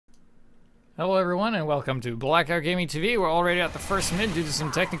Hello everyone and welcome to Blackout Gaming TV. We're already at the first minute due to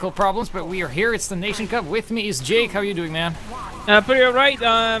some technical problems, but we are here. It's the Nation Cup. With me is Jake. How are you doing, man? Pretty alright.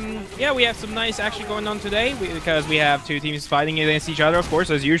 Yeah, we have some nice action going on today because we have two teams fighting against each other, of course,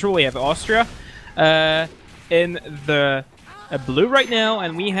 as usual. We have Austria in the blue right now,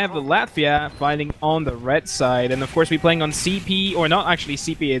 and we have the Latvia fighting on the red side. And of course, we're playing on CP, or not actually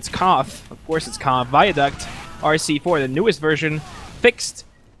CP, it's COF. Of course, it's COF Viaduct RC4, the newest version, fixed.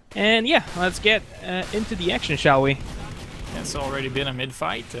 And yeah, let's get into the action, shall we? It's already been a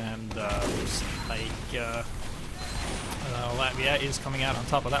mid-fight, and looks like Latvia is coming out on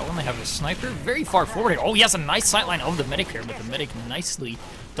top of that one. They have a sniper very far forward. Oh, he has a nice sightline of the medic here, but the medic nicely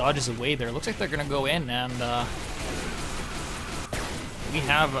dodges away there. Looks like they're going to go in, and we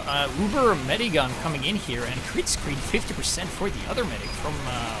have Uber Medigun coming in here, and crit screen 50% for the other medic from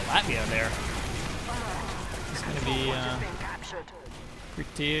Latvia there. It's going to be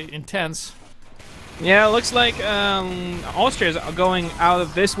pretty intense. Yeah, looks like Austria is going out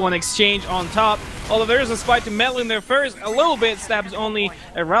of this one exchange on top. Although there is a spike to Metal in there first, a little bit stabs only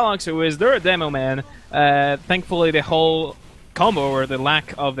Relox, who is their demo man. Thankfully, the whole combo, or the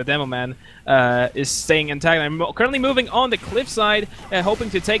lack of the demo man, is staying intact. I'm currently moving on the cliffside, hoping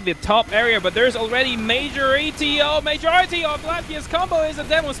to take the top area, but there's already majority of Latvia's combo is a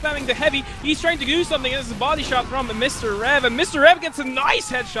demo spamming the heavy. He's trying to do something. This is a body shot from Mr. Rev, and Mr. Rev gets a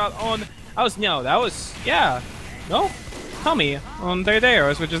nice headshot on. Tommy on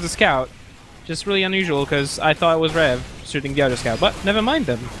Derderos, which is the scout. Just really unusual because I thought it was Rev shooting the other scout, but never mind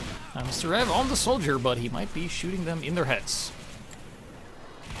them. Mr. Rev on the soldier, but he might be shooting them in their heads.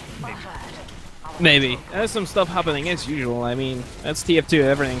 Maybe. There's some stuff happening as usual. I mean, that's TF2,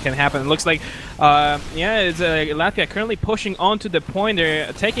 everything can happen. It looks like, it's Latvia currently pushing onto the point.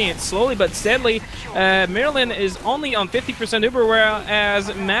 They're taking it slowly but steadily. Maryland is only on 50% Uber,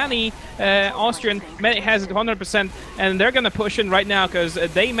 whereas Manny, Austrian, has it 100%, and they're going to push in right now because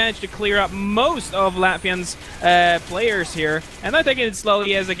they managed to clear up most of Latvians' players here. And they're taking it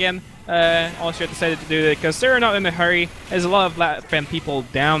slowly as, again, Austria decided to do it because they're not in a hurry. There's a lot of Latvian people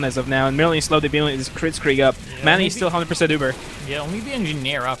down as of now, and Merlin slowly building his crit streak up. Yeah, Manny's still 100% Uber. Yeah, only the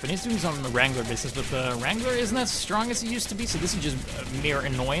engineer up, and he's doing some Wrangler business, but the Wrangler isn't as strong as he used to be, so this is just mere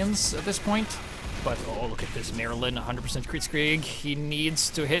annoyance at this point. But oh, look at this Maryland, 100% crit streak. He needs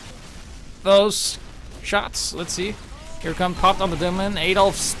to hit those shots. Let's see. Here comes popped on the Demon,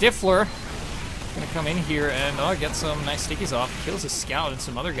 Adolf Stifler. Gonna come in here and get some nice stickies off. Kills a scout and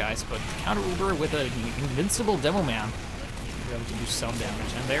some other guys, but counter Uber with an invincible demo man. Be able to do some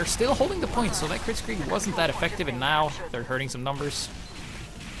damage, and they're still holding the point, so that crit streak wasn't that effective, and now they're hurting some numbers.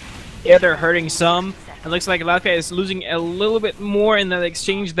 Yeah, they're hurting some. It looks like Latvia is losing a little bit more in that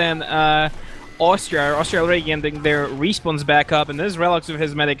exchange than Austria. Austria already getting their respawns back up, and this is Relox with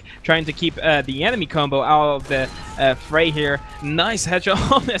his medic trying to keep the enemy combo out of the fray here. Nice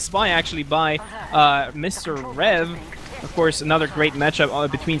headshot on the spy actually by Mr. Rev. Of course, another great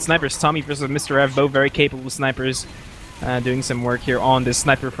matchup between snipers. Tommy versus Mr. Rev, both very capable snipers, doing some work here on this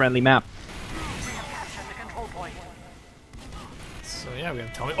sniper-friendly map. So yeah, we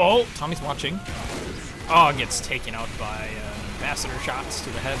have Tommy. Oh, Tommy's watching. Oh, gets taken out by Ambassador shots to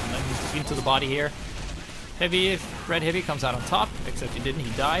the head, and then he's into the body here. Heavy, Red Heavy comes out on top, except he didn't,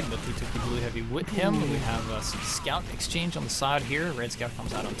 he died, but he took the Blue Heavy with him. We have some Scout exchange on the side here. Red Scout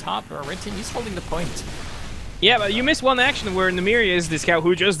comes out on top. Red Team, he's holding the point. Yeah, but you missed one action where Namiria is the Scout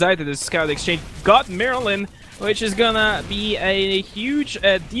who just died to the Scout exchange. Got Maryland, which is gonna be a huge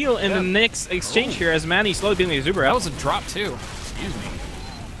deal in the next exchange here as Manny slowly building his Uber out. That was a drop too, excuse me.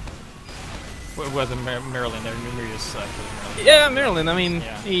 Was it Maryland there? Numerius Maryland. Yeah, Maryland. I mean,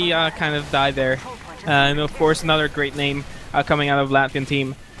 he kind of died there. And of course, another great name coming out of Latvian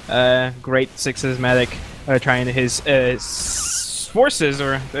team. Great sixes medic, trying his forces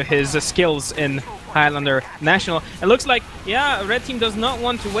or his skills in Highlander National. It looks like, Red team does not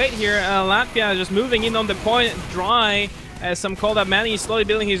want to wait here. Latvia just moving in on the point, dry. Some called up Manny is slowly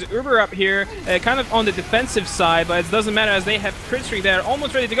building his Uber up here, kind of on the defensive side, but it doesn't matter as they have crit streak there,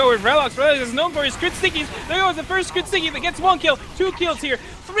 almost ready to go with Relox. Relox is known for his crit stickies. There goes the first crit sticky that gets 1 kill, 2 kills here,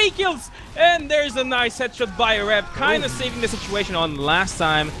 3 kills, and there's a nice headshot by Rev, kind of saving the situation on last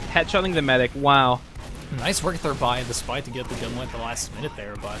time, headshotting the medic. Wow. Nice work there by the spy to get the gun at the last minute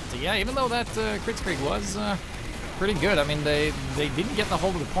there, but yeah, even though that crit streak was pretty good. I mean, they didn't get the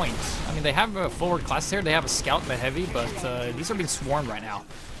hold of the point. I mean, they have a forward class here. They have a scout and a heavy, but these are being swarmed right now.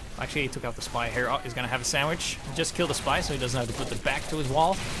 Actually, he took out the spy here. Oh, he's gonna have a sandwich. Just kill the spy, so he doesn't have to put it back to his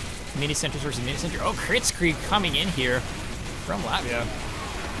wall. Mini centers versus mini center. Oh, crit streak coming in here from Latvia.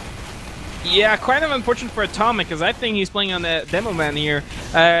 Yeah, kind of unfortunate for Atomic, because I think he's playing on the demo man here.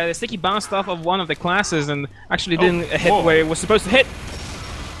 The sticky bounced off of one of the classes and actually didn't hit where it was supposed to hit.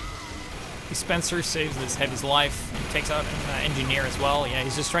 Spencer saves this Heavy's life and takes out an Engineer as well. Yeah,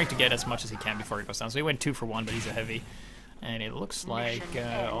 he's just trying to get as much as he can before he goes down. So he went 2 for 1, but he's a Heavy. And it looks like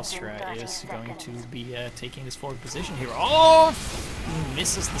Austria is going to be taking this forward position here. Oh!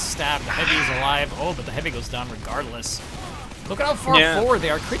 Misses the stab. The Heavy is alive. Oh, but the Heavy goes down regardless. Look at how far forward they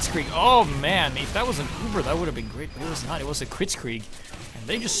are. Kritzkrieg. Oh, man. If that was an Uber, that would have been great. But it was not. It was a Kritzkrieg. And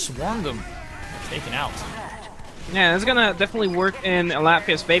they just swarmed them. They're taken out. Yeah, it's gonna definitely work in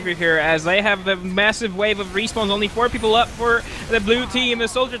Latvia's favor here, as they have the massive wave of respawns. Only 4 people up for the blue team. The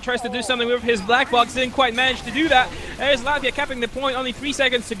soldier tries to do something with his black box, didn't quite manage to do that. There's Latvia capping the point, only 3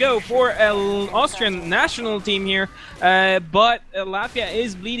 seconds to go for an Austrian national team here. But Latvia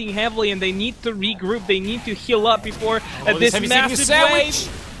is bleeding heavily, and they need to regroup. They need to heal up before this massive wave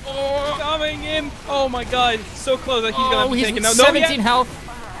coming in. Oh my god, so close that he's gonna be taken out. 17 health.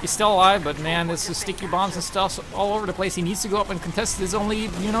 He's still alive, but man, this is sticky bombs and stuff all over the place. He needs to go up and contest. There's only,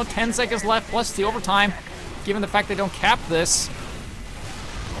 10 seconds left, plus the overtime, given the fact they don't cap this.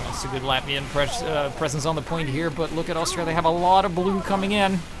 That's a good Latvian presence on the point here, but look at Austria. They have a lot of blue coming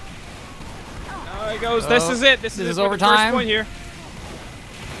in. There it goes. This is it. This is overtime. The first point here.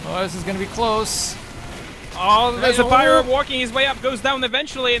 Oh, this is going to be close. Oh, there's a Pyro walking his way up, goes down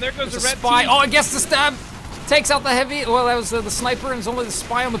eventually, and there goes the red spy. team. Oh, I guess the stab. Takes out the Heavy. Well, that was the sniper, and it's only the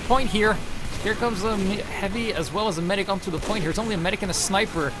spy on the point here. Here comes the Heavy as well as the medic onto the point here. It's only a medic and a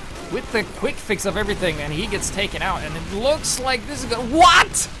sniper with the quick fix of everything, and he gets taken out. And it looks like this is going to...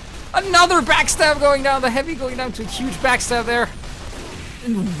 What? Another backstab going down. The Heavy going down to a huge backstab there.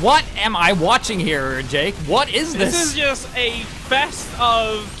 What am I watching here, Jake? What is this? This is just a fest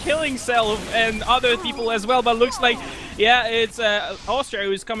of killing self and other people as well, but looks like, yeah, it's Austria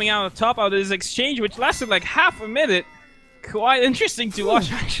who's coming out on top of this exchange, which lasted like half a minute. Quite interesting to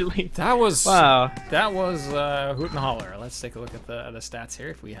watch, actually. That was wow. That was hoot and holler. Let's take a look at the stats here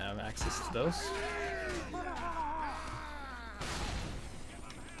if we have access to those.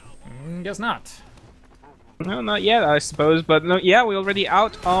 Guess not. No, not yet, I suppose. But no, yeah, we're already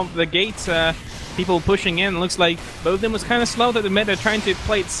out of the gates. People pushing in. Looks like both of them was kind of slow to admit. They're trying to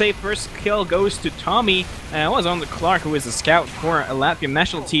play it safe. First kill goes to Tommy. It was on the Clark, who is a scout for a Latvian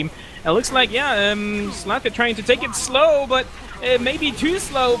national team. It looks like, yeah, Latvia trying to take it slow, but maybe too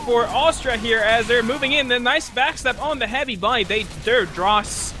slow for Austria here as they're moving in. The nice backstep on the Heavy by their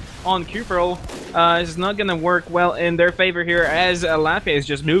Dross on Cooperl. Is not going to work well in their favor here, as Latvia is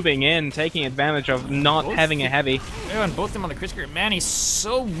just moving in, taking advantage of not having a Heavy. Yeah, and both of them on the Kritzkrieg. Man, he's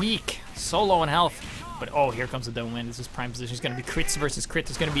so weak, so low in health. But oh, here comes the dome win. This is prime position. It's going to be crits versus crits.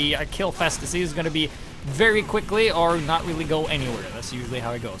 It's going to be a kill fest. This is going to be very quickly or not really go anywhere. That's usually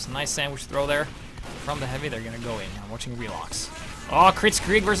how it goes. Nice sandwich throw there from the Heavy. They're going to go in. I'm watching Relox. Oh,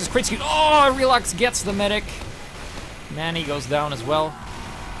 Kritzkrieg versus Kritzkrieg. Oh, Relox gets the medic. Manny goes down as well.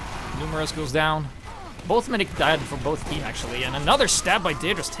 Numerous goes down. Both medic died for both team, actually. And another stab by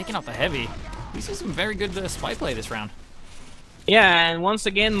Daedrus, taking out the Heavy. We see some very good spy play this round. Yeah, and once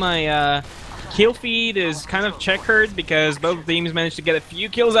again, my kill feed is kind of checkered because both teams managed to get a few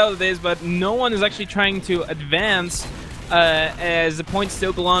kills out of this, but no one is actually trying to advance as the point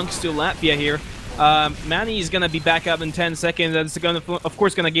still belongs to Latvia here. Manny is going to be back up in 10 seconds. That's going to, of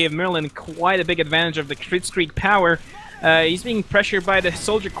course, going to give Merlin quite a big advantage of the Kritzkrieg power. He's being pressured by the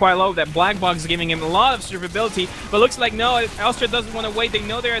soldier quite low. That black box is giving him a lot of survivability, but looks like no, Austria doesn't want to wait. They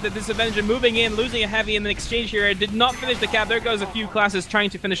know they're at the disadvantage of moving in, losing a Heavy in the exchange here. Did not finish the cap. There goes a few classes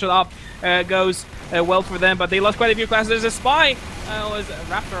trying to finish it off. Goes well for them, but they lost quite a few classes. There's a spy. Was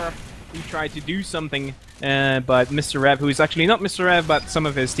Raptor who tried to do something, but Mr. Rev, who is actually not Mr. Rev, but some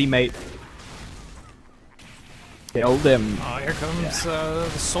of his teammate, killed him. Oh, here comes the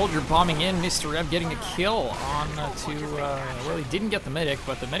soldier bombing in. Mr. Rev getting a kill on well, he didn't get the medic,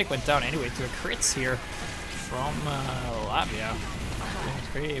 but the medic went down anyway to a crits here from Latvia.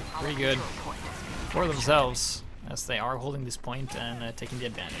 Pretty good for themselves as they are holding this point and taking the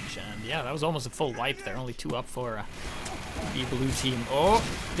advantage. And yeah, that was almost a full wipe there. Only 2 up for the blue team. Oh,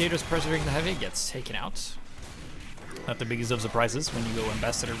 Daedrus pressuring the Heavy, gets taken out. Not the biggest of surprises when you go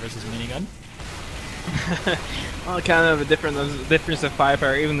Ambassador versus Minigun. Well, kind of a difference of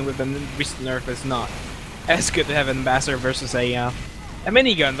firepower, even with the recent nerf, is not as good to have an Ambassador versus a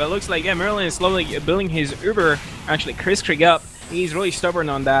minigun. But it looks like, yeah, Merlin is slowly building his Uber, actually Kritzkrieg up. He's really stubborn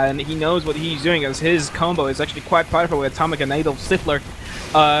on that, and he knows what he's doing, as his combo is actually quite powerful with Atomic and Adolf Stifler.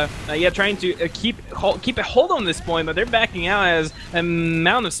 Yeah, trying to keep a hold on this point, but they're backing out as the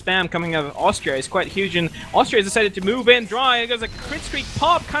amount of spam coming out of Austria is quite huge, and Austria has decided to move in dry. It goes a crit streak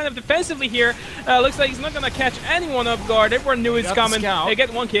pop kind of defensively here. Looks like he's not gonna catch anyone off guard. Everyone knew it's coming. They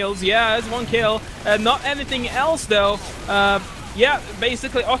get 1 kill. Yeah, that's 1 kill. Not anything else though. Yeah,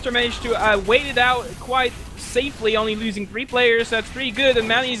 basically Austria managed to wait it out quite safely, only losing 3 players. That's pretty good. And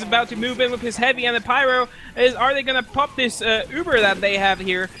Manny is about to move in with his heavy and the pyro. Are they gonna pop this Uber that they have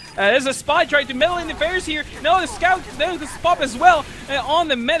here? There's a spy trying to meddle in the affairs here. No, the scout, there's the pop as well on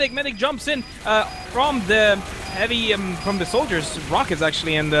the medic. Medic jumps in from the heavy, from the soldiers' rockets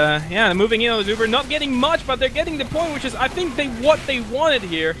actually, and yeah, they're moving in on the Uber. Not getting much, but they're getting the point, which is I think what they wanted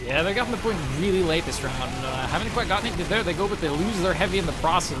here. Yeah, they got the point really late this round. Haven't quite gotten it. There they go, but they lose their heavy in the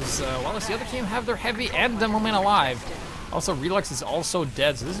process. While the other team have their heavy and the moment alive. Also, Relux is also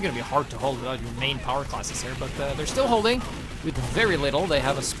dead, so this is going to be hard to hold without your main power classes here. But they're still holding with very little. They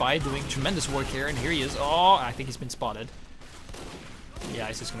have a spy doing tremendous work here, and here he is. Oh, I think he's been spotted. Yeah,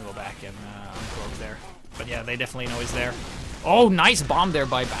 he's just going to go back and uncloak there. But yeah, they definitely know he's there. Oh, nice bomb there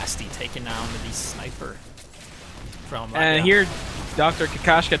by Basti, taking down the sniper from and here, Dr.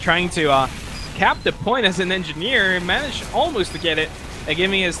 Kakashka trying to cap the point as an engineer. Managed almost to get it.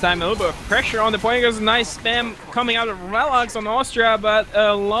 Giving his time a little bit of pressure on the point. There's a nice spam coming out of Relax on Austria, but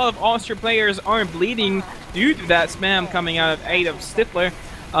a lot of Austria players aren't bleeding due to that spam coming out of 8 of Stifler.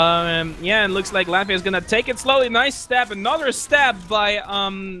 Yeah, it looks like Latvia is gonna take it slowly. Nice stab, another stab by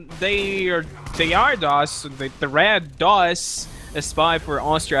they are DOS, the red DOS, a spy for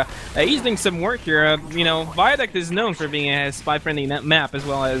Austria. He's doing some work here. You know, Viaduct is known for being a spy-friendly map as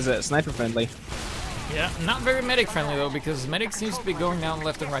well as sniper-friendly. Yeah, not very medic-friendly though, because medic seems to be going down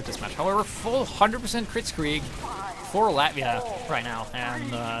left and right this match. However, full 100% Kritzkrieg for Latvia right now,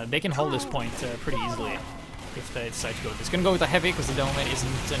 and they can hold this point pretty easily if they decide to go. It's gonna go with the heavy because the domain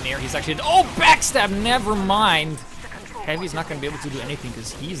isn't near. He's actually backstab. Never mind. Heavy's not gonna be able to do anything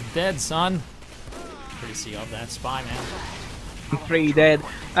because he's dead, son. Pretty see off that spy, man. 3 dead.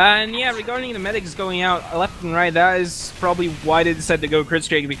 And yeah, regarding the medics going out left and right, that is probably why they decided to go crit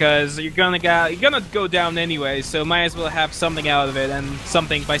streak, because you're gonna go down anyway, so might as well have something out of it. And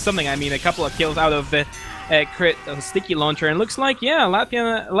by something I mean a couple of kills out of the crit sticky launcher. And looks like, yeah,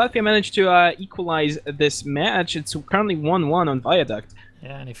 Latvia managed to equalize this match. It's currently 1-1 on Viaduct.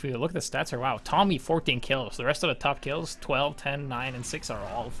 Yeah, and if you look at the stats, wow, Tommy 14 kills. The rest of the top kills, 12, 10, 9, and 6 are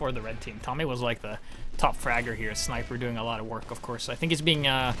all for the red team. Tommy was like the top fragger here, sniper doing a lot of work, of course. I think he's being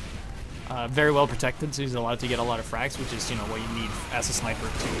very well protected, so he's allowed to get a lot of frags, which is, you know, what you need as a sniper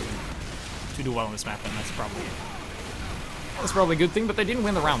to do well on this map, and that's probably a good thing, but they didn't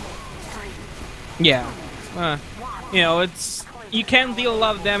win the round though. Yeah. You know, you can deal a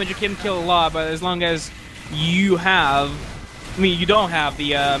lot of damage, you can kill a lot, but as long as you have, I mean, you don't have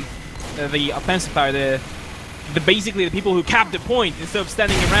the offensive power, basically the people who cap the point instead of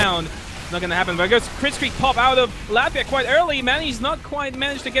standing around. It's not gonna happen. But I guess crit streak pop out of Latvia quite early. Manny's not quite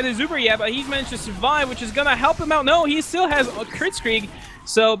managed to get his Uber yet, but he's managed to survive, which is gonna help him out. No, he still has a crit streak,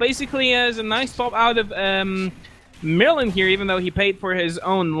 so basically he has a nice pop out of Merlin here, even though he paid for his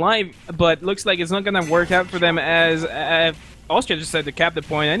own life. But looks like it's not gonna work out for them, as Austria just said to cap the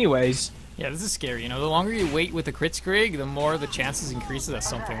point anyways. Yeah, this is scary. You know, the longer you wait with the Kritzkrieg, the more the chances increases that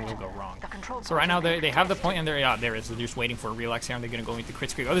something will go wrong. So right now they have the point, and there it is. They're just waiting for a relax here, and they're gonna go into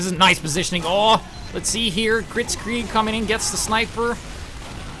Kritzkrieg. Oh, this is nice positioning. Oh, let's see here. Kritzkrieg coming in, gets the sniper,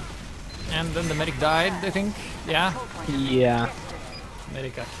 and then the medic died, I think. Yeah. Yeah.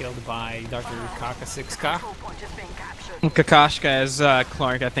 Medic got killed by Dr. Kaka 6K. Kakashka, as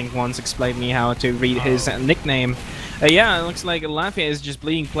Clark, I think, once explained me how to read his nickname. Yeah, it looks like Latvia is just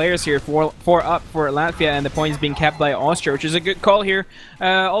bleeding players here. 4 up for Latvia, and the point is being capped by Austria, which is a good call here.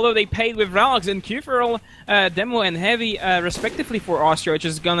 Although they paid with Ralox and Kuferl, Demo and Heavy, respectively, for Austria, which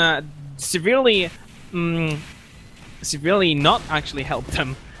is gonna severely not actually help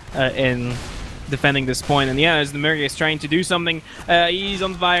them in defending this point. And yeah, as the Murray is trying to do something, he's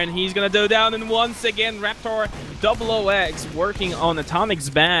on fire and he's gonna go down, and once again Raptor 006 working on Atomic's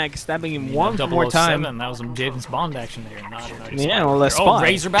bag, stabbing him one more time. That was some James Bond action there. Yeah, well, that's oh,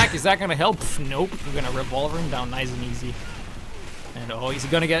 Razorback, is that gonna help? Nope, we're gonna revolver him down nice and easy. And oh, he's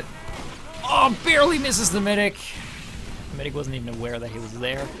gonna get, oh, barely misses the medic. The medic wasn't even aware that he was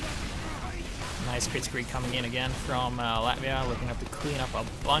there. Nice crit screen coming in again from Latvia, looking up to clean up a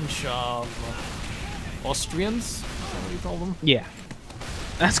bunch of Austrians. Is that what you called them? Yeah,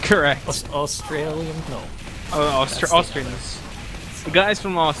 that's correct. Australian? No. Austrians. The guys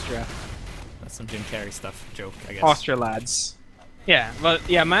from Austria. That's some Jim Carrey stuff joke, I guess. Austria lads. Yeah, but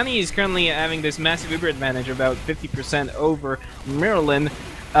yeah, Manny is currently having this massive Uber advantage, about 50% over Maryland.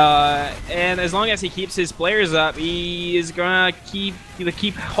 And as long as he keeps his players up, he is gonna keep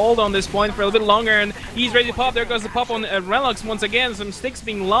hold on this point for a little bit longer, and he's ready to pop. There goes the pop on Relux once again. Some sticks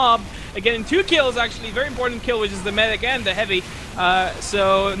being lobbed, getting 2 kills actually. Very important kill, which is the medic and the heavy.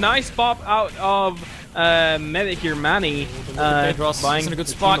 So nice pop out of medic here, Manny. Buying in a good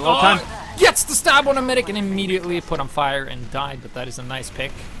spot. Oh, gets the stab on a medic and immediately put on fire and died. But that is a nice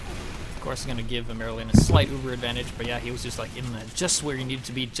pick. Of course, it's going to give Maryland a slight Uber advantage, but yeah, he was just like in just where he needed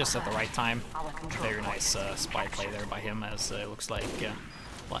to be, just at the right time. Very nice spy play there by him, as it looks like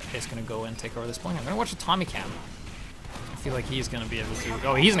Latvia's going to go and take over this point. I'm going to watch the Tommy cam. I feel like he's going to be able to...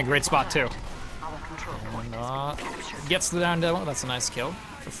 Oh, he's in a great spot too. And gets the down demo. That's a nice kill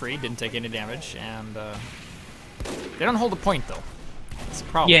for free. Didn't take any damage, and they don't hold the point though. That's the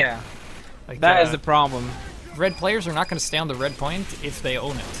problem. Yeah, like, that is the problem. Red players are not going to stay on the red point if they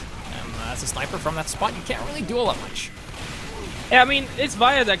own it. As a sniper from that spot, you can't really do all that much. Yeah, I mean, it's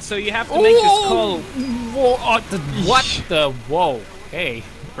Viaduct, so you have to make this call. Whoa, what the? Whoa. Hey,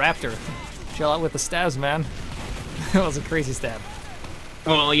 Raptor. Chill out with the stabs, man. That was a crazy stab.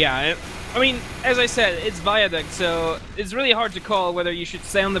 Well, yeah. I mean, as I said, it's Viaduct, so it's really hard to call whether you should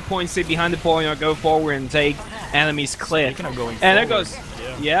stay on the point, sit behind the point, or go forward and take enemies cliff. And there goes...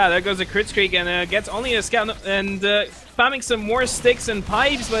 Yeah, there goes a crit streak, and gets only a scout, and spamming some more sticks and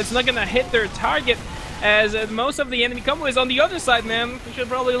pipes, but it's not gonna hit their target, as most of the enemy combo is on the other side, man. We should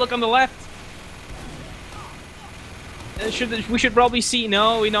probably look on the left. We should probably see...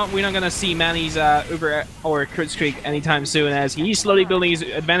 No, we're not gonna see Manny's Uber or crit streak anytime soon, as he's slowly building his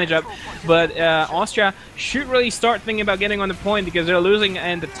advantage up. But Austria should really start thinking about getting on the point, because they're losing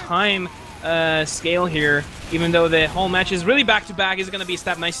and the time scale here. Even though the whole match is really back-to-back, is gonna be a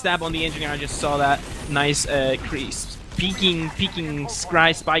stab. Nice stab on the engineer. I just saw that. Nice peeking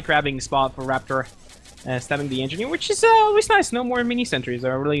spy crabbing spot for Raptor, stabbing the engineer, which is always nice. No more mini sentries.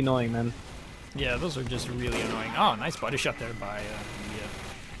 They're really annoying, man. Yeah, those are just really annoying. Oh, nice body shot there by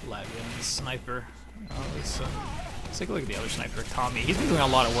the Latvian sniper. Oh, let's take a look at the other sniper, Tommy. He's been doing a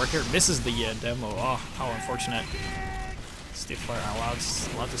lot of work here. Misses the demo. Oh, how unfortunate. Stifffire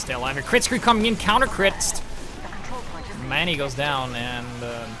allowed to stay alive. Crit screen coming in, counter crits. Manny goes down, and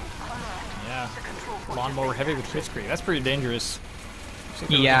yeah, lawnmower heavy with crit screen. That's pretty dangerous.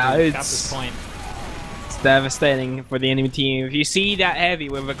 Yeah, it's devastating for the enemy team. If you see that heavy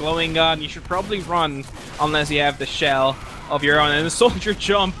with a glowing gun, you should probably run unless you have the shell of your own. And the soldier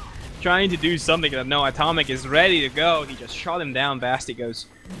jump, trying to do something that no, Atomic is ready to go. He just shot him down. Basti goes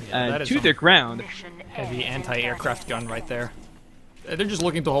to the ground. Heavy anti-aircraft gun right there. They're just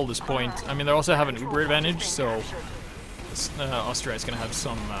looking to hold this point. I mean, they also have an Uber advantage, so Austria is going to have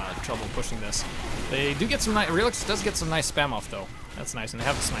some trouble pushing this. They do get some nice... Relix does get some nice spam off, though. That's nice. And they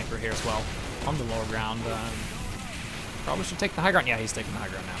have the sniper here as well on the lower ground. Probably should take the high ground. Yeah, he's taking the high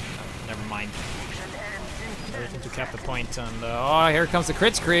ground now. Never mind. Everything to cap the point. And oh, here comes the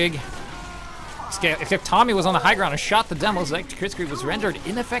Kritzkrieg. If Tommy was on the high ground and shot the demos, that Kritzkrieg was rendered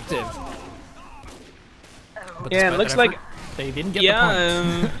ineffective. But yeah, it looks like they didn't get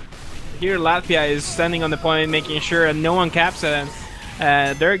the point. Here Latvia is standing on the point, making sure no one caps it.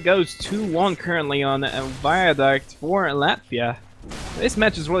 And there it goes, 2-1 currently on Viaduct for Latvia. This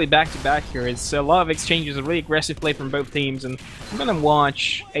match is really back-to-back here. It's a lot of exchanges, a really aggressive play from both teams, and I'm gonna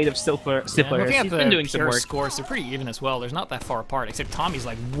watch 8 of Stifler. Looking at He's been doing some work. Scores, they're pretty even as well. There's not that far apart, except Tommy's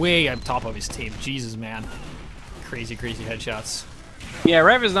like way on top of his team. Jesus, man. Crazy, crazy headshots. Yeah,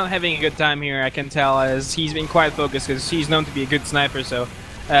 Rev is not having a good time here, I can tell, as he's been quite focused, because he's known to be a good sniper, so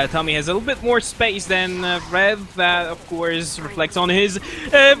Tommy has a little bit more space than Rev. That, of course, reflects on his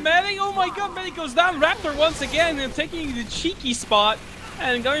Medic. Oh my god, Medic goes down. Raptor once again, taking the cheeky spot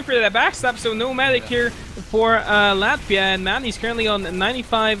and going for that backstab, so no Medic here for Latvia, and Manny's currently on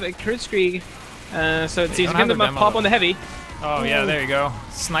 95 crit streak, so it seems gonna pop on the heavy. Oh yeah, there you go.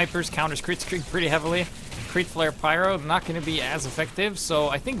 Snipers counters crit streak pretty heavily. Crit Flare Pyro, not going to be as effective, so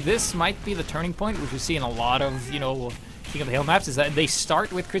I think this might be the turning point, which we see in a lot of, you know, King of the Hill maps, is that they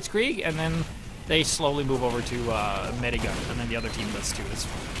start with Kritzkrieg, and then they slowly move over to Medigun, and then the other team does too. It's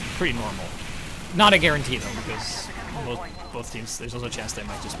pretty normal. Not a guarantee, though, because both teams, there's also a chance they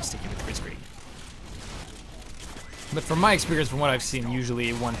might just be sticking with Kritzkrieg. But from my experience, from what I've seen,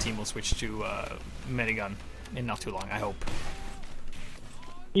 usually one team will switch to Medigun in not too long, I hope.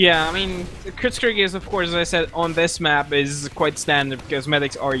 Yeah, I mean, Kritzkrieg is, of course, as I said, on this map is quite standard because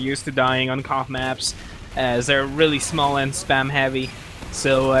medics are used to dying on comp maps as they're really small and spam heavy.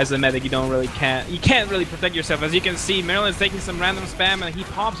 So as a medic, you can't really protect yourself. As you can see, Maryland's taking some random spam, and he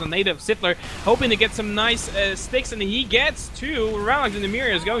pops on native Stifler, hoping to get some nice sticks, and he gets 2. Relax in the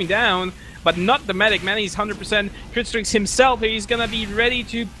mirror is going down, but not the medic. Man, he's 100% crit streaks himself. He's gonna be ready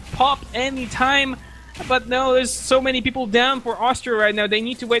to pop anytime. But no, there's so many people down for Austria right now. They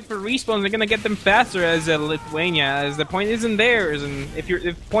need to wait for respawns. They're gonna get them faster as Lithuania, as the point isn't theirs, and if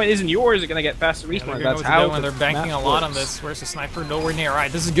the point isn't yours, they're gonna get faster respawns. That's how they're banking a lot on this. Where's the sniper? Nowhere near. All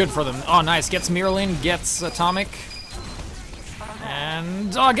right, this is good for them. Oh, nice. Gets Miralin, gets Atomic,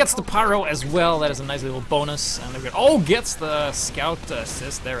 and gets the Pyro as well. That is a nice little bonus. And they're good. Oh, gets the Scout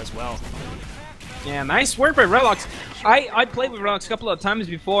assist there as well. Yeah, nice work by Relox. I played with Relox a couple of times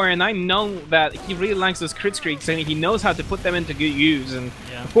before, and I know that he really likes those crit streaks, and he knows how to put them into good use. And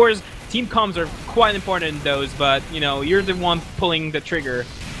of course, team comms are quite important in those, but you know, you're the one pulling the trigger,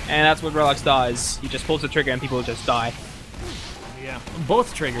 and that's what Relox does. He just pulls the trigger, and people just die. Yeah,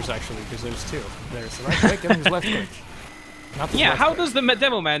 both triggers actually, because there's 2. There's the right click and there's left click. Yeah, how does the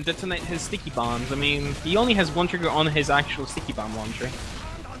Demo Man detonate his sticky bombs? I mean, he only has 1 trigger on his actual sticky bomb launcher.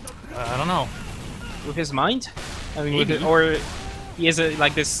 I don't know. With his mind? I mean, or he has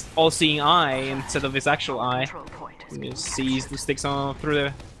like this all-seeing eye instead of his actual eye. He just sees the sticks on through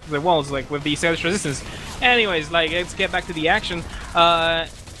the walls, like with the established resistance. Anyways, like, let's get back to the action.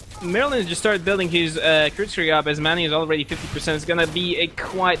 Maryland just started building his crit streak up, as Manny is already 50%. It's gonna be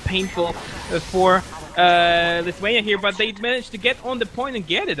quite painful for Lithuania here, but they managed to get on the point and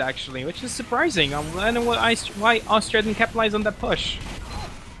get it actually, which is surprising. I don't know why Austria didn't capitalize on that push.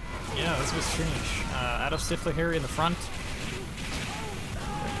 Yeah, this was strange. Out of Stifler here in the front.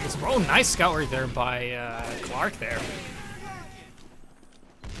 Oh, nice scout right there by Clark there.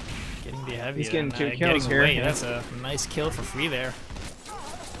 Getting the heavy. He's getting 2 kills getting here. Away. That's a nice kill for free there.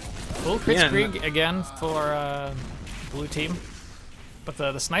 Full crit streak again for blue team. But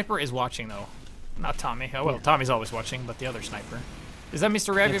the sniper is watching though. Not Tommy. Oh well, Tommy's always watching, but the other sniper. Is that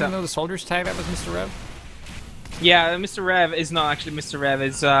Mr. Rev, even though the soldiers tag that was Mr. Rev? Yeah, Mr. Rev is not actually Mr. Rev.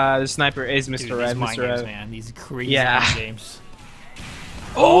 It's the sniper is Mr. Rev. These Mr. Rev, man. These crazy mind games.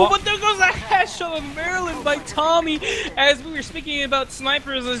 Oh, but there goes a headshot of Maryland by Tommy. As we were speaking about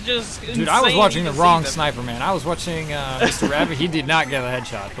snipers, is just dude. I was watching the wrong sniper, man. I was watching Mr. Rev. He did not get a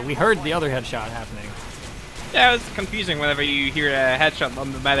headshot, but we heard the other headshot happening. Yeah, it's confusing whenever you hear a headshot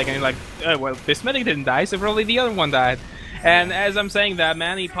on the medic, and you're like, oh, well, this medic didn't die, so probably the other one died. And as I'm saying that,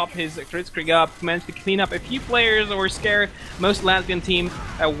 Manny popped his crit streak up, managed to clean up a few players or scare most Latvian team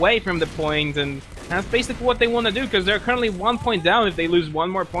away from the point, and that's basically what they want to do, because they're currently 1 point down. If they lose 1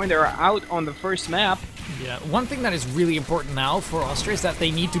 more point, they're out on the first map. Yeah, one thing that is really important now for Austria is that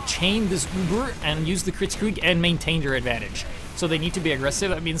they need to chain this Uber and use the crit streak and maintain their advantage. So they need to be aggressive.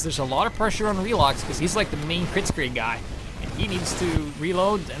 That means there's a lot of pressure on Relox, because he's like the main crit streak guy. He needs to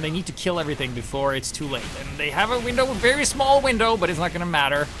reload, and they need to kill everything before it's too late. And they have a window, a very small window, but it's not going to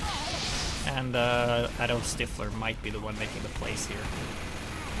matter. And Adolf Stifler might be the one making the plays here.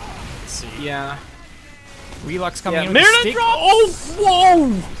 Let's see. Yeah. Relux coming in with the stick. Oh,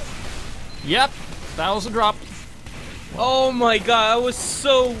 whoa! Yep, that was a drop. Oh my god, that was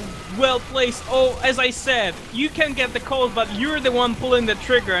so well placed. Oh, as I said, you can get the calls, but you're the one pulling the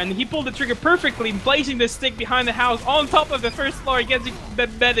trigger, and he pulled the trigger perfectly, placing the stick behind the house on top of the first floor. He gets the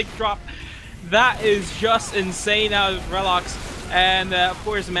medic drop. That is just insane out of Relox. And of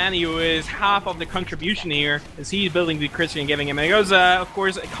course, Manny, who is half of the contribution here, as he's building the crit and giving him. And it goes, of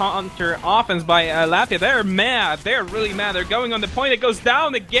course, a counter offense by Latvia. They're mad. They're really mad. They're going on the point. It goes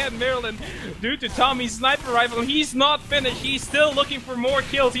down again, Maryland, due to Tommy's sniper rifle. He's not finished. He's still looking for more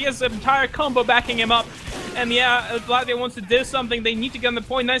kills. He has an entire combo backing him up. And yeah, Latvia wants to do something. They need to get on the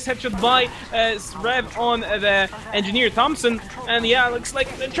point. Nice headshot by Rev on the engineer Thompson. And yeah, looks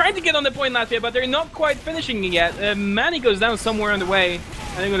like they're trying to get on the point, Latvia, but they're not quite finishing it yet. Manny goes down somewhere on the way.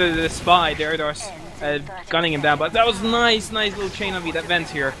 I think with the spy, the Erdos, gunning him down. But that was nice little chain of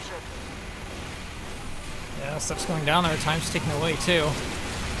events here. Yeah, stuff's going down there. Time's ticking away too.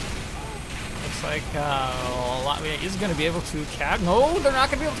 Looks like Latvia is going to be able to capture. No, they're not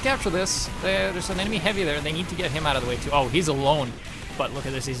going to be able to capture this. There's an enemy heavy there. They need to get him out of the way too. Oh, he's alone. But look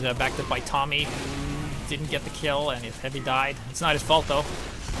at this. He's backed up by Tommy, who didn't get the kill, and his heavy died. It's not his fault though.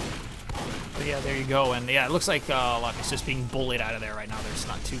 But yeah, there you go. And yeah, it looks like Latvia's just being bullied out of there right now. There's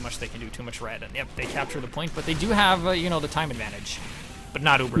not too much they can do. Too much red. And yep, they capture the point, but they do have you know, the time advantage, but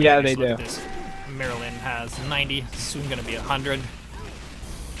not Uber. Yeah, they do. Maryland has 90. Soon going to be 100.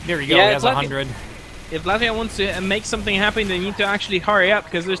 There you go, he has 100. If Latvia wants to make something happen, they need to actually hurry up,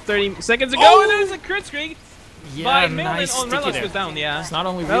 because there's 30 seconds to go, oh! and there's a crit streak. Yeah, nice. On Relox goes down, yeah. It's not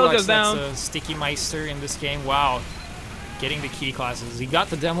only Relox, that's a sticky meister in this game. Wow. getting the key classes. He got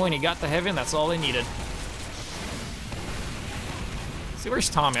the demo and he got the heavy, and that's all he needed. See, where's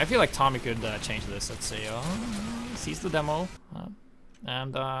Tommy? I feel like Tommy could change this. Let's see. Sees the demo.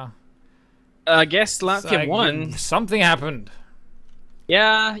 And, I guess Latvia won. Something happened.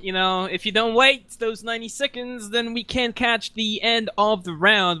 Yeah, you know, if you don't wait those 90 seconds, then we can't catch the end of the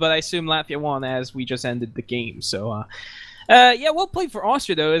round, but I assume Latvia won as we just ended the game, so, yeah, well played for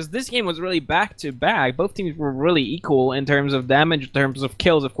Austria, though, as this game was really back-to-back. Both teams were really equal in terms of damage, in terms of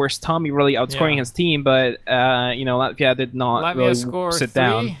kills. Of course, Tommy really outscoring his team, but, you know, Latvia did not really sit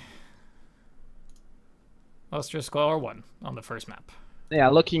down. Austria score 1 on the first map. Yeah,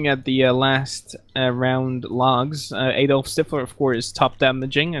 looking at the last round logs, Adolf Stifler, of course, top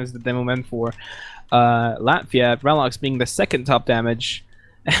damaging as the demo man for Latvia. Relox being the second top damage,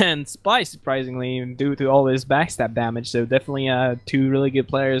 and Spy, surprisingly, due to all this backstab damage. So definitely 2 really good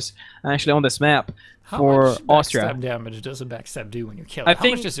players actually on this map for Austria. How much backstab damage does a backstab do when you kill it? How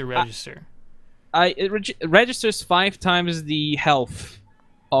much does it register? It registers 5 times the health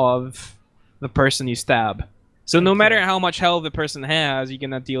of the person you stab. So no matter how much health the person has, you're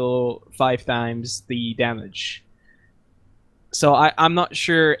gonna deal 5 times the damage. So I'm not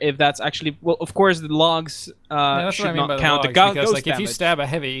sure if that's actually... Well, of course, the logs should not count the ghost because, like, damage. if you stab a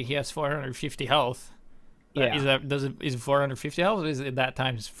heavy, he has 450 health. Yeah. Is it 450 health, or is it that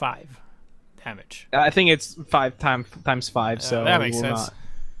times 5 damage? I think it's 5 times 5, so that makes sense.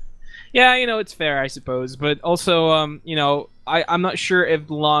 Yeah, you know, it's fair, I suppose. But also, you know, I'm not sure if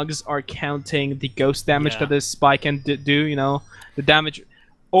logs are counting the ghost damage that this spy can do, you know, the damage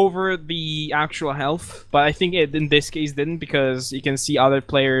over the actual health. But I think it, in this case, didn't, because you can see other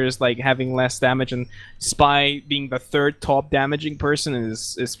players, like, having less damage, and Spy being the 3rd top damaging person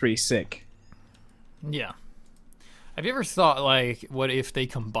is pretty sick. Yeah. Have you ever thought, like, what if they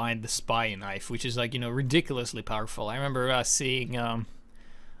combined the Spy knife, which is, like, you know, ridiculously powerful? I remember seeing...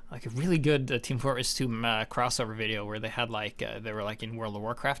 like a really good Team Fortress 2 crossover video where they had like they were like in World of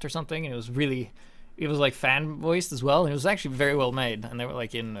Warcraft or something, and it was like fan voiced as well, and it was actually very well made. And they were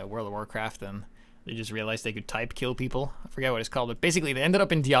like in World of Warcraft, and they just realized they could type kill people. I forget what it's called, but basically they ended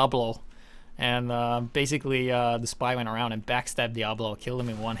up in Diablo, and basically the Spy went around and backstabbed Diablo, killed him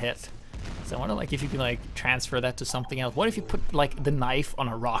in 1 hit. So I wonder, like, if you can like transfer that to something else. What if you put like the knife on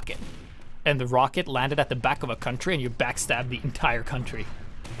a rocket, and the rocket landed at the back of a country, and you backstabbed the entire country?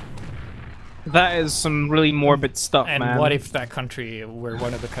 That is some really morbid stuff, man. And what if that country were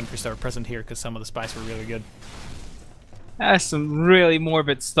one of the countries that were present here, because some of the spies were really good? That's some really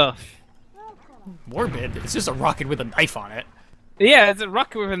morbid stuff. Morbid? It's just a rocket with a knife on it. Yeah, it's a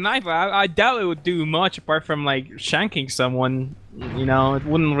rocket with a knife. I doubt it would do much apart from, like, shanking someone. You know, it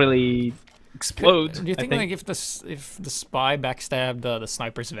wouldn't really explode. Do you think, like, if the spy backstabbed the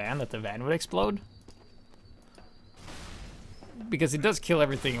sniper's van, that the van would explode? Because it does kill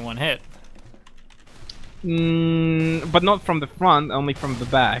everything in 1 hit. But not from the front, only from the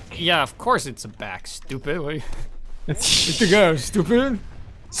back. Yeah, of course it's a back, stupid. What are you... It's the go, stupid.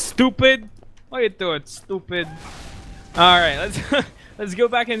 Stupid? What are you doing, stupid? Alright, let's go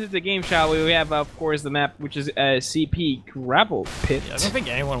back into the game, shall we? We have, of course, the map, which is CP Gravel Pit. Yeah, I don't think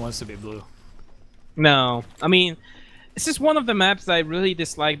anyone wants to be blue. No. I mean, this is one of the maps that I really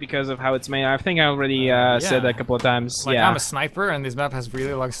dislike because of how it's made. I think I already said that a couple of times. Like, yeah. I'm a sniper, and this map has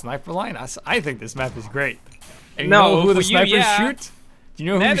really long sniper line. I think this map is great. And you know who the snipers shoot? Do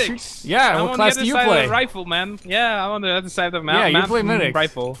you know who shoots? Yeah, what class do you play? Rifle, man. Yeah, I'm on the other side of the map. Yeah, you play medic.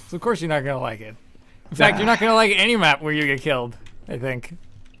 Rifle. So of course you're not gonna like it. In fact, you're not gonna like any map where you get killed, I think.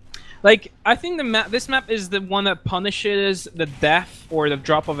 Like, I think this map is the one that punishes the death or the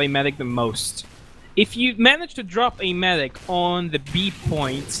drop of a medic the most. If you manage to drop a medic on the B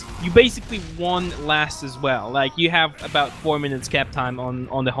point, you basically won last as well. Like, you have about 4 minutes cap time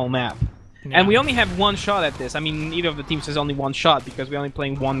on the whole map. Yeah. And we only have 1 shot at this. I mean, neither of the teams has only 1 shot because we're only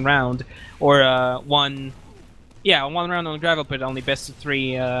playing 1 round. Or, one round on the gravel pit, only best of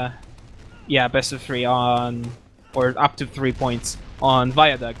 3, best of 3 on, or up to 3 points on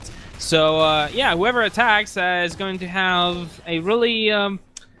Viaduct. So, yeah, whoever attacks is going to have a really,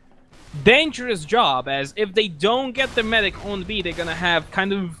 dangerous job, as if they don't get the medic on B, they're gonna have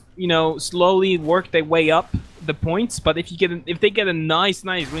kind of, you know, slowly work their way up the points. But if they get a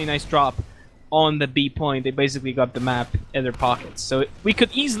really nice drop on the B point, they basically got the map in their pockets. So we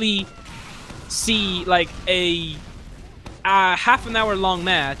could easily see like a half an hour long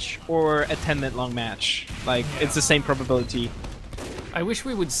match or a 10-minute long match. Like, it's the same probability. I wish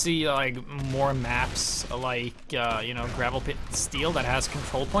we would see like more maps like you know, Gravel Pit Steel that has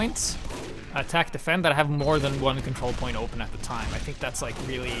control points, Attack Defend that have more than 1 control point open at the time. I think that's like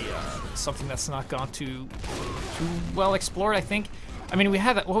really something that's not gone too too well explored, I think. I mean, we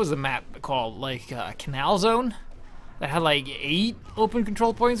had, what was the map called? Like, Canal Zone? That had like 8 open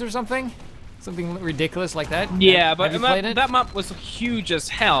control points or something? Something ridiculous like that. Yeah, but have you played it? that map was huge as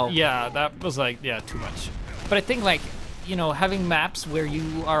hell. Yeah, that was like, yeah, too much. But I think, like, you know, having maps where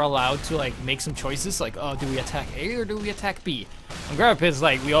you are allowed to, like, make some choices, like, oh, do we attack A or do we attack B? On Gravel Pit's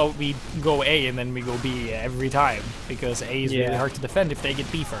like, we go A and then we go B every time, because A is really hard to defend if they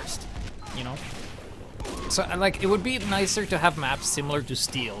get B first, you know? So, like, it would be nicer to have maps similar to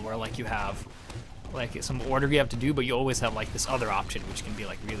Steel, where, like, you have, like, some order you have to do, but you always have, like, this other option, which can be,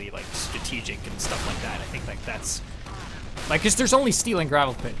 like, really, like, strategic and stuff like that. I think, like, that's... Like, because there's only Steel and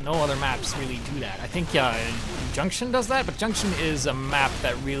Gravel Pit. No other maps really do that. I think Junction does that, but Junction is a map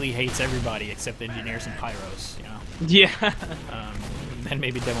that really hates everybody except engineers and pyros, you know? Yeah. And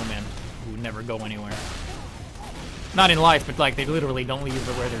maybe Demo Men, who never go anywhere. Not in life, but, like, they literally don't leave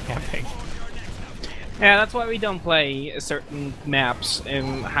where they're camping. Yeah, that's why we don't play certain maps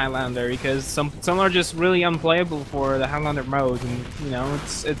in Highlander, because some are just really unplayable for the Highlander mode, and, you know,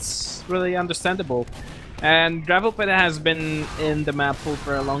 it's really understandable. And Gravel Pit has been in the map pool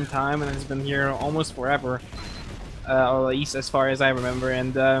for a long time, and has been here almost forever, or at least as far as I remember.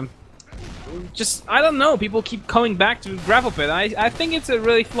 And just, I don't know, people keep coming back to Gravel Pit. I think it's a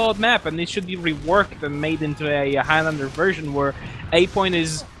really flawed map, and it should be reworked and made into a Highlander version where A point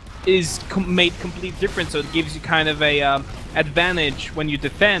is made completely different, so it gives you kind of a advantage when you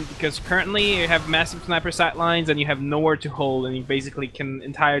defend, because currently you have massive sniper sight lines and you have nowhere to hold, and you basically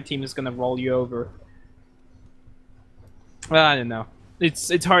entire team is gonna roll you over. Well, I don't know.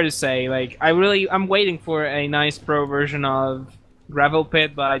 It's hard to say. Like, I'm waiting for a nice pro version of Gravel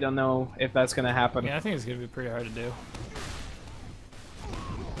Pit, but I don't know if that's gonna happen. Yeah, I think it's gonna be pretty hard to do.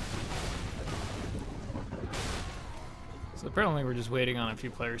 So apparently we're just waiting on a few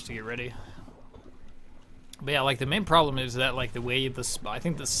players to get ready. But yeah, like, the main problem is that, like, the way I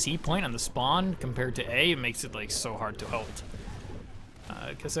think the C point on the spawn compared to A makes it, like, so hard to hold.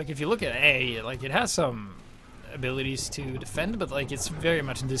 Because, like, if you look at A, like, it has some abilities to defend, but, like, it's very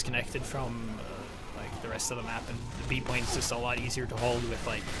much disconnected from like the rest of the map, and the B point is just a lot easier to hold with,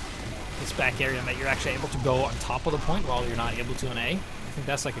 like, this back area, and that you're actually able to go on top of the point while you're not able to on A. I think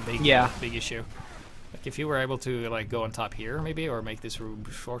that's, like, a big issue. Like, if you were able to, like, go on top here, maybe, or make this room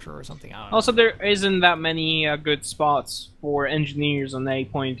shorter or something, I don't know. Also, there isn't that many good spots for engineers on A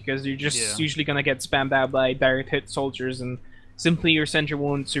point, because you're just usually gonna get spammed out by direct hit soldiers, and simply your center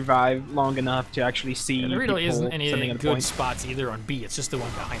won't survive long enough to actually see. There really isn't any good point. spots either on B. It's just the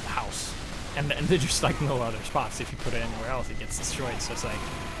one behind the house, and there's just, like, no other spots. If you put it anywhere else, it gets destroyed. So it's like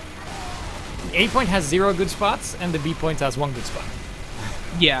A point has 0 good spots, and the B point has 1 good spot.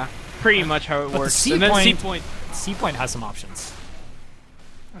 Yeah, pretty much how it works. The C point has some options,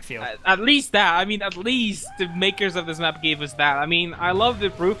 I feel. At least that. I mean, at least the makers of this map gave us that. I mean, I love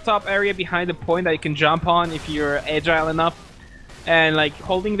the rooftop area behind the point that you can jump on if you're agile enough. And, like,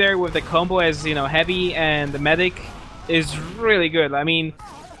 holding there with the combo as, you know, heavy and the medic is really good. I mean,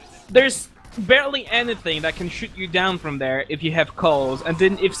 there's barely anything that can shoot you down from there if you have calls. And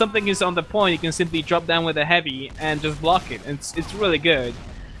then if something is on the point, you can simply drop down with a heavy and just block it. It's really good.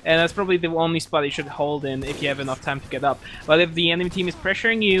 And that's probably the only spot you should hold in if you have enough time to get up. But if the enemy team is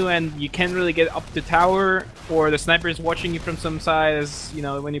pressuring you and you can't really get up the tower, or the sniper is watching you from some side, as, you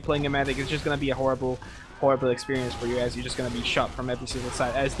know, when you're playing a medic, it's just gonna be a horrible experience for you, as you're just gonna be shot from every single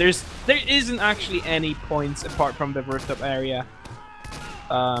side, as there isn't actually any points apart from the rooftop area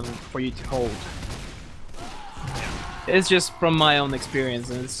for you to hold. It's just from my own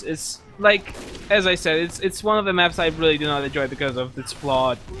experience, and it's like, as I said, it's one of the maps I really do not enjoy because of its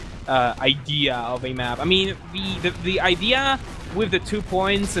flawed idea of a map. I mean, the idea with the 2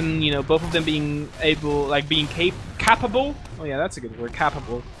 points, and, you know, both of them being able, like, being capable. Oh yeah, that's a good word,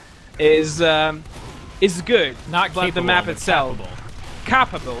 capable. Is good. Not capable, but the map itself.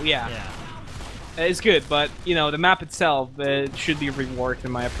 Capable, yeah. It's good, but, you know, the map itself should be reworked,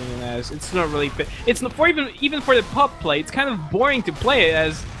 in my opinion, as it's not really fit. It's not for even for the pub play. It's kind of boring to play it,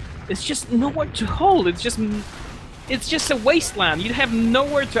 as it's just nowhere to hold. It's just a wasteland. You have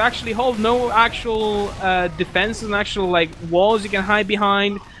nowhere to actually hold. No actual defense and actual, like, walls you can hide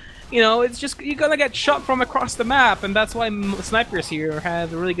behind. You know, it's just, you're gonna get shot from across the map, and that's why snipers here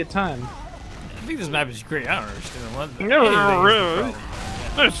have a really good time. I think this map is great. I don't understand what. No, really.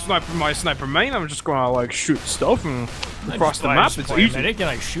 That's my sniper main. I'm just gonna, like, shoot stuff and across the map. It's easy. And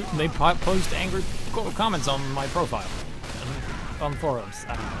I shoot, and they post angry comments on my profile on forums.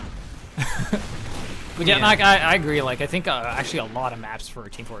 I don't know. But yeah, like, I agree. Like, I think actually a lot of maps for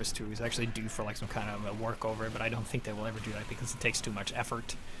Team Fortress 2 is actually due for, like, some kind of a work over it, but I don't think they will ever do that because it takes too much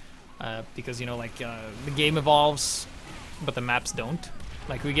effort. because you know, like the game evolves, but the maps don't.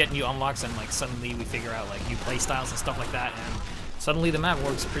 Like we get new unlocks and like suddenly we figure out like new play styles and stuff like that, and suddenly the map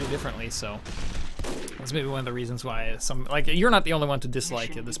works pretty differently. So that's maybe one of the reasons why like you're not the only one to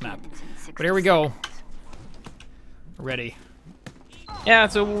dislike this map. But here we go. Ready. Yeah,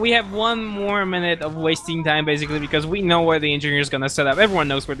 so we have 1 more minute of wasting time basically because we know where the engineer's gonna set up. Everyone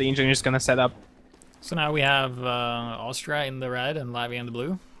knows where the engineer's gonna set up. So now we have Austria in the red and Latvia in the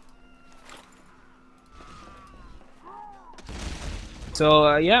blue.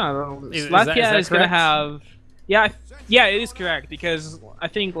 So yeah, Latvia is gonna have. Yeah, it is correct because I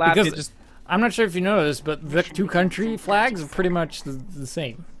think Latvia just. I'm not sure if you noticed, but the 2 country flags are pretty much the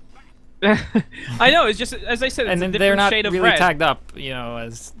same. I know, it's just as I said, it's and a then different they're not shade of really red. tagged up, you know,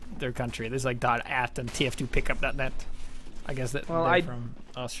 as their country. There's like .at and TF2pickup.net. I guess that they're from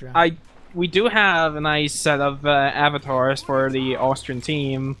Austria. We do have a nice set of avatars for the Austrian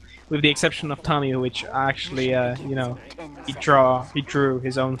team, with the exception of Tommy, which actually, you know, he drew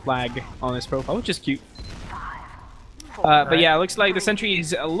his own flag on his profile, which is cute. But yeah, it looks like the sentry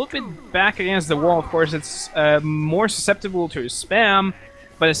is a little bit back against the wall. Of course, it's more susceptible to spam,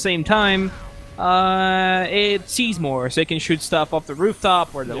 but at the same time, it sees more, so it can shoot stuff off the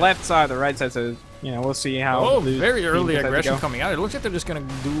rooftop or the left side, the right side. So you know, we'll see how. Oh, very early aggression coming out. It looks like they're just gonna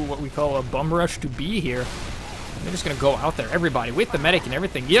do what we call a bum rush to B here. They're just gonna go out there, everybody, with the medic and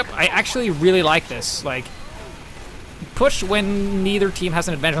everything. Yep, I actually really like this. Like, push when neither team has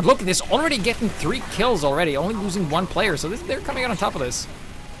an advantage. Look at this, already getting 3 kills already, only losing 1 player. So they're coming out on top of this.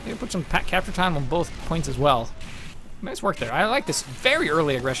 They put some capture time on both points as well. Nice work there. I like this very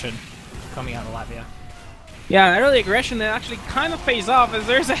early aggression coming out of Latvia. Yeah, early aggression that actually kind of pays off as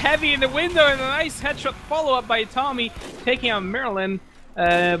there's a heavy in the window and a nice headshot follow-up by Tommy taking out Maryland.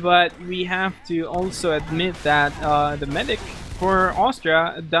 But we have to also admit that the medic for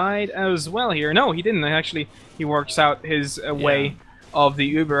Austria died as well here. No, he didn't. Actually, he works out his way of the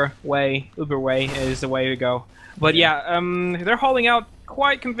Uber way. Uber way is the way to go. But yeah, they're hauling out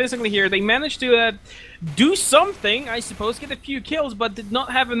quite convincingly here. They managed to do something, I suppose, get a few kills, but did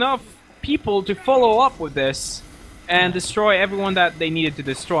not have enough people to follow up with this and destroy everyone that they needed to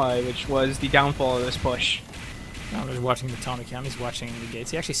destroy, which was the downfall of this push. Now he's watching the Tommy cam, he's watching the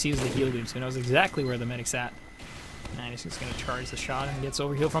gates. He actually sees the heal beam, so he knows exactly where the medic's at. And he's just going to charge the shot and gets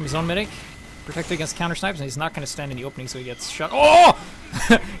over heal from his own medic. Protected against counter snipes, and he's not going to stand in the opening, so he gets shot. Oh!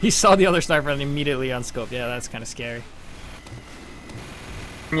 He saw the other sniper and immediately unscoped. Yeah, that's kind of scary.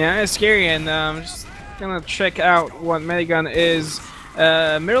 Yeah, it's scary, and I'm just going to check out what Medigun is.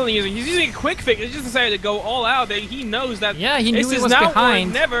 Maryland using. He's using a quick fix. He just decided to go all out. He knows that he knew this he is was now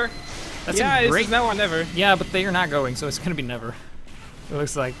behind. or never. That's this is now or never. Yeah, but they are not going, so it's going to be never. It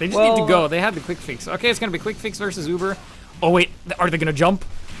looks like they just need to go. They had the quick fix. Okay, it's going to be quick fix versus Uber. Oh wait, are they going to jump?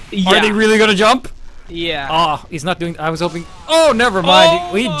 Yeah. Are they really going to jump? Yeah. Oh, he's not doing. I was hoping. Oh, never mind.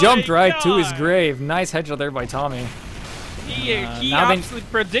 Oh he jumped right God. to his grave. Nice headshot there by Tommy. He absolutely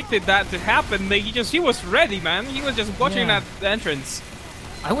predicted that to happen. He was ready, man. He was just watching that entrance.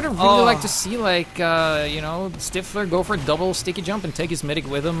 I would have really liked to see, like, you know, Stifler go for a double sticky jump and take his medic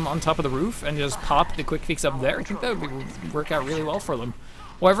with him on top of the roof and just pop the quick fix up there. I think that would work out really well for them.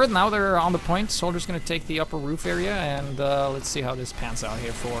 However, now they're on the point. Soldier's going to take the upper roof area, and let's see how this pans out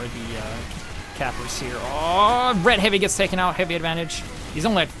here for the cappers here. Oh, Red Heavy gets taken out. Heavy advantage. He's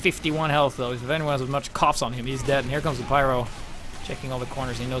only at 51 health, though. If anyone has much coughs on him, he's dead. And here comes the Pyro, checking all the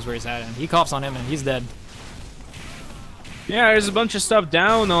corners. He knows where he's at, and he coughs on him, and he's dead. Yeah, there's a bunch of stuff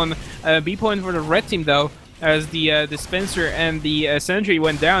down on B point for the red team, though. As the dispenser and the sentry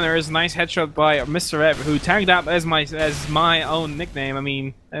went down, there was a nice headshot by Mr. Ev, who tagged up as my own nickname. I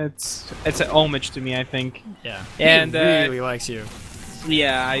mean, it's an homage to me, I think. Yeah, and he really likes you.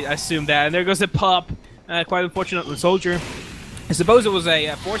 Yeah, I assume that. And there goes a pop. Quite unfortunate for Soldier. I suppose it was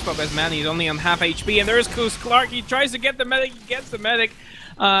a force pop as man. He's only on half HP. And there's Clark. He tries to get the medic. He gets the medic.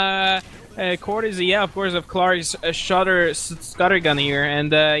 Courtesy, of course, of Clark's scutter gun here,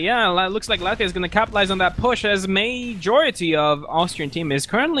 and yeah, looks like Latvia is going to capitalize on that push, as majority of Austrian team is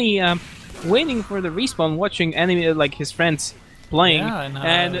currently waiting for the respawn, watching enemy like his friends playing,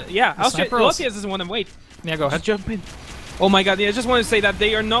 and yeah, Latvia doesn't want to wait. Yeah, go ahead. Jump in. Oh my God! Yeah, I just want to say that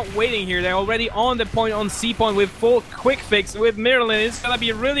they are not waiting here. They're already on the point on C point with full quick fix with Maryland. It's gonna be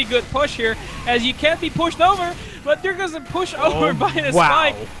a really good push here, as you can't be pushed over, but they're gonna push over by the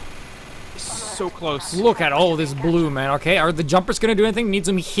spike. So close. Look at all this blue, man. Okay, are the jumpers gonna do anything? Need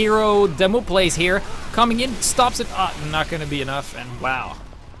some hero demo plays here. Coming in, stops it. Not gonna be enough, and wow.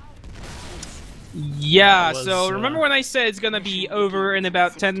 Yeah, so remember when I said it's gonna be over in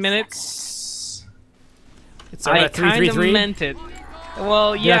about 10 minutes? It's I kind of meant it.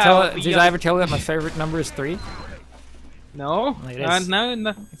 Well, yeah. Did I ever tell you that my favorite number is 3? No. It is.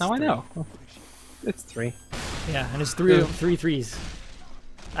 No, I know. It's 3. Yeah, and it's three threes.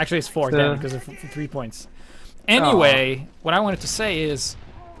 Actually, it's 4, damn, because of 3 points. Anyway, what I wanted to say is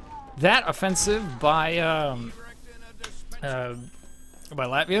that offensive by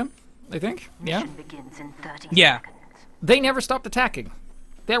Latvia, I think. Yeah. Yeah. They never stopped attacking.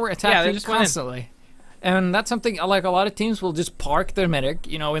 They were attacking constantly. And that's something, like, a lot of teams will just park their medic,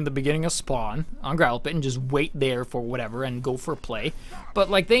 you know, in the beginning of spawn on gravel pit and just wait there for whatever and go for a play.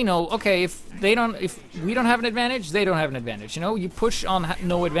 But, like, they know, okay, if we don't have an advantage, they don't have an advantage. You know, you push on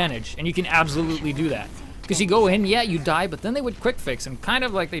no advantage, and you can absolutely do that. Because you go in, yeah, you die, but then they would quick fix, and kind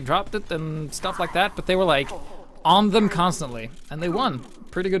of like they dropped it and stuff like that, but they were, like, on them constantly. And they won.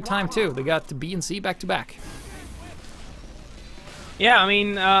 Pretty good time, too. They got to B and C back to back. Yeah, I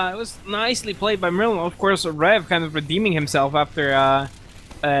mean, it was nicely played by Merlin. Of course, Rev kind of redeeming himself after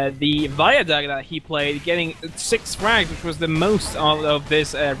the Viaduct that he played, getting 6 frags, which was the most of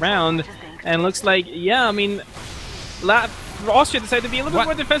this round. And looks like, yeah, I mean, Austria decided to be a little bit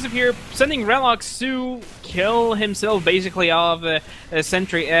more defensive here, sending Relox to kill himself basically off a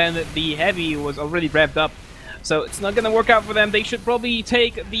sentry, and the heavy was already revved up. So it's not going to work out for them. They should probably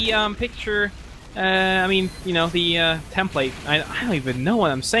take the picture. I mean, you know, the template. I don't even know what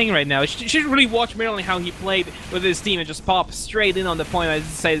I'm saying right now. You should really watch Merlin how he played with his team and just pop straight in on the point. I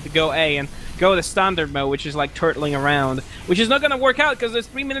decided to go A and go the standard mode, which is like turtling around, which is not going to work out because there's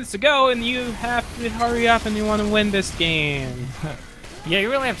 3 minutes to go and you have to hurry up and you want to win this game. Yeah,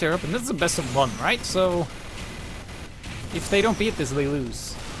 you really have to hurry up, and this is the best of 1, right? So if they don't beat this, they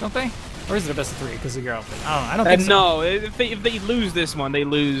lose, don't they? Or is it a best of 3 because of your outfit? I don't know. I don't think so. No, if they lose this one, they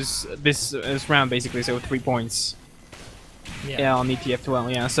lose this round basically. So 3 points. Yeah, on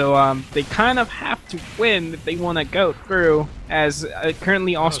ETF2L. Yeah, so they kind of have to win if they want to go through. As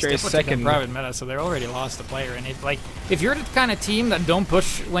currently Austria is second. Private meta, so they're already lost a player. And it, like, if you're the kind of team that don't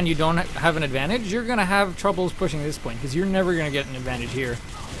push when you don't have an advantage, you're gonna have troubles pushing this point because you're never gonna get an advantage here.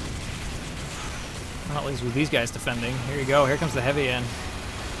 Not at least with these guys defending. Here you go. Here comes the heavy in.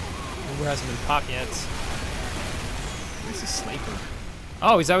 Who hasn't been popped yet? Where's the sniper?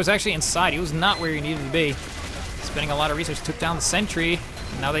 Oh, I was actually inside. He was not where he needed to be. Spending a lot of resources, took down the sentry.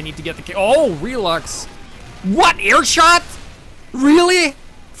 Now they need to get the kill. Oh, Relux! What, air shot? Really?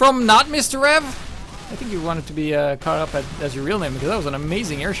 From not Mr. Rev? I think you wanted to be caught up as your real name because that was an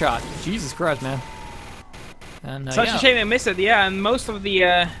amazing air shot. Jesus Christ, man. And, Such a shame they missed it, yeah, and most of the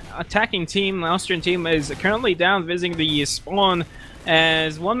attacking team, the Austrian team, is currently down visiting the spawn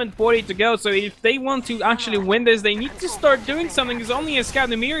as 1 minute 40 to go, so if they want to actually win this, they need to start doing something, because only a Scout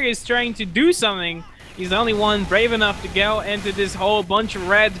Numiri is trying to do something. He's the only one brave enough to go into this whole bunch of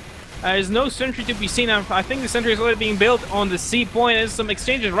red. There's no sentry to be seen. I think the sentry is already being built on the C point. There's some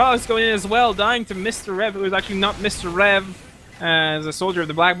exchanges. Relics going in as well, dying to Mr. Rev, who is actually not Mr. Rev. As a soldier of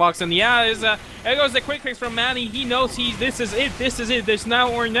the black box, and yeah, there goes the quick fix from Manny. He knows this is it, there's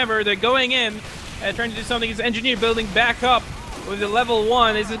now or never. They're going in, trying to do something. His engineer building back up with the level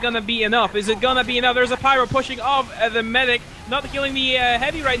 1. Is it gonna be enough? Is it gonna be enough? There's a pyro pushing off the medic, not killing the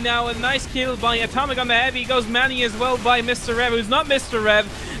heavy right now. A nice kill by Atomic on the heavy. Goes Manny as well by Mr. Rev, who's not Mr.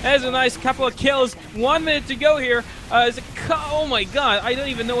 Rev. There's a nice couple of kills. 1 minute to go here. Oh my god, I don't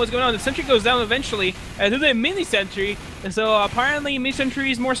even know what's going on. The sentry goes down eventually to the mini sentry. So apparently mini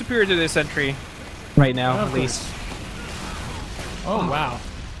sentry is more superior to this sentry right now, at least. Oh wow.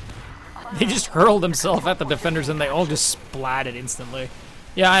 They just hurled themselves at the defenders and they all just splatted instantly.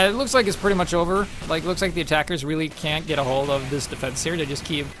 Yeah, it looks like it's pretty much over. Like, looks like the attackers really can't get a hold of this defense here. They just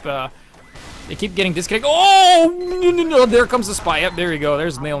keep getting disconnected. Oh, no, there comes the spy. Yep, there you go.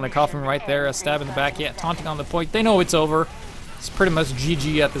 There's a nail in the coffin right there. A stab in the back. Yeah, taunting on the point. They know it's over. It's pretty much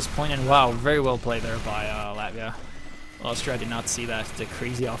GG at this point. And wow, very well played there by Latvia. Austria did not see that. The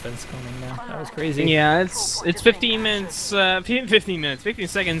crazy offense coming now. That was crazy. Yeah, it's 15 minutes, 15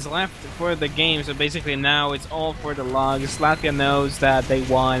 seconds left for the game. So basically now it's all for the logs. Latvia knows that they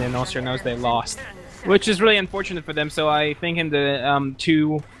won and Austria knows they lost, which is really unfortunate for them. So I think in the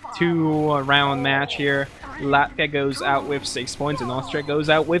two round match here, Latvia goes out with 6 points and Austria goes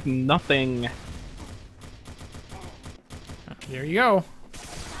out with nothing. There you go.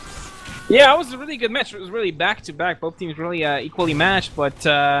 Yeah, it was a really good match. It was really back-to-back. Both teams really equally matched, but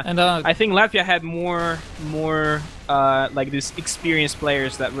I think Latvia had more like this experienced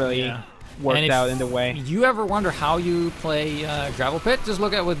players that really worked out in the way. You ever wonder how you play Gravel Pit? Just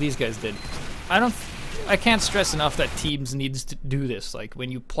look at what these guys did. I can't stress enough that teams needs to do this. Like,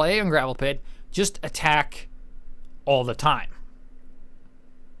 when you play on Gravel Pit, just attack all the time.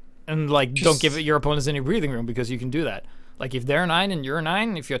 And, like, don't give your opponents any breathing room because you can do that. Like if they're 9 and you're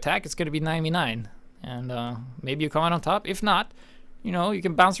 9, if you attack, it's going to be 9v9. And maybe you come out on top. If not, you know, you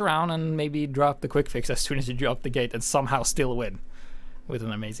can bounce around and maybe drop the quick fix as soon as you drop the gate and somehow still win with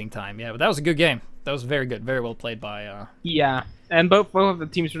an amazing time. Yeah, but that was a good game. That was very good. Very well played by... Yeah, and both of the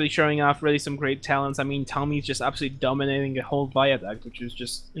teams really showing off really some great talents. I mean, Tommy's just absolutely dominating the whole Viaduct, which was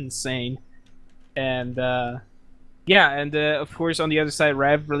just insane. And, yeah, and of course on the other side,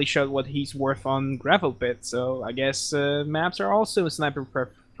 Rev really showed what he's worth on Gravel Pit. So I guess maps are also a sniper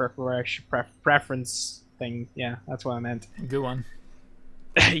preference thing. Yeah, that's what I meant. Good one.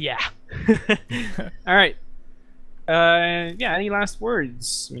 Yeah. All right. Yeah, any last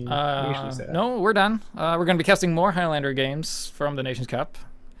words? I mean, we usually say that. No, we're done. We're going to be casting more Highlander games from the Nations Cup.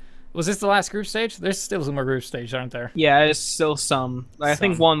 Was this the last group stage? There's still some more group stages, aren't there? Yeah, there's still some. I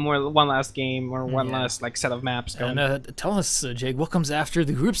think one last game or one last like set of maps going. And tell us, Jake, what comes after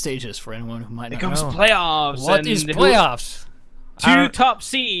the group stages for anyone who might not know? It comes playoffs. What is playoffs? Two top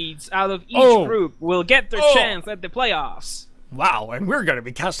seeds out of each group will get their chance at the playoffs. Wow, and we're going to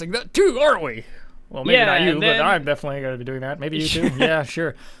be casting that too, aren't we? Well, maybe not you, but I'm definitely going to be doing that. Maybe you too. Yeah,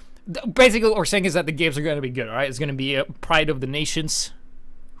 sure. Basically, what we're saying is that the games are going to be good, all right? It's going to be a pride of the nations.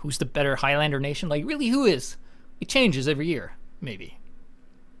 Who's the better Highlander nation? Like, really, who is? It changes every year, maybe.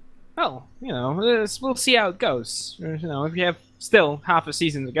 Well, you know, we'll see how it goes. You know, if you have still half a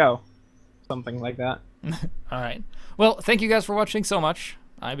season to go. Something like that. All right. Well, thank you guys for watching so much.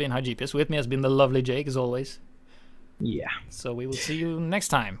 I've been HiGPS. With me has been the lovely Jake, as always. Yeah. So we will see you next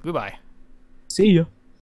time. Goodbye. See ya.